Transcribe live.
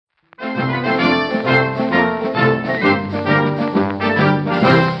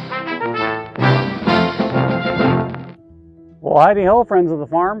Well, heidi ho, friends of the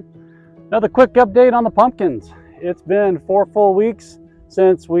farm. Another quick update on the pumpkins. It's been 4 full weeks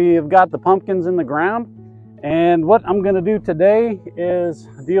since we have got the pumpkins in the ground. And what I'm going to do today is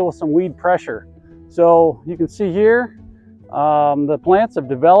deal with some weed pressure. So you can see here, the plants have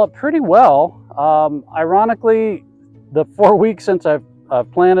developed pretty well. Ironically, the 4 weeks since I've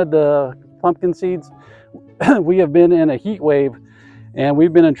planted the pumpkin seeds, we have been in a heat wave and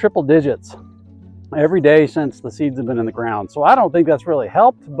we've been in triple digits every day since the seeds have been in the ground. So I don't think that's really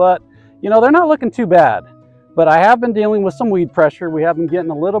helped, but you know, they're not looking too bad. But I have been dealing with some weed pressure. We have been getting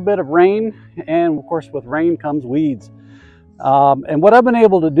a little bit of rain, and of course with rain comes weeds. And what I've been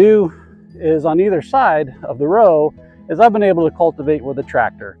able to do is on either side of the row is I've been able to cultivate with a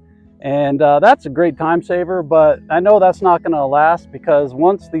tractor. And that's a great time saver, but I know that's not going to last, because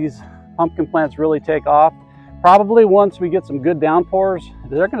once these pumpkin plants really take off, probably once we get some good downpours,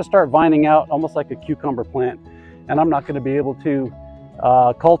 they're going to start vining out almost like a cucumber plant, and I'm not going to be able to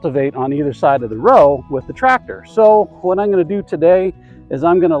cultivate on either side of the row with the tractor. So what I'm going to do today is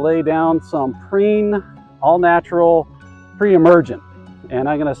I'm going to lay down some Preen all natural pre-emergent, and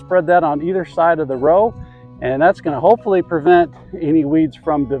I'm going to spread that on either side of the row, and that's going to hopefully prevent any weeds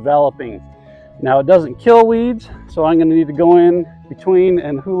from developing. Now, it doesn't kill weeds, so I'm going to need to go in between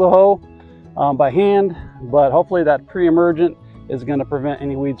and hula ho by hand, but hopefully that pre-emergent is going to prevent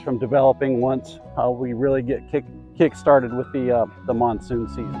any weeds from developing once we really get kick started with the monsoon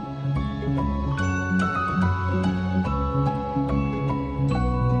season.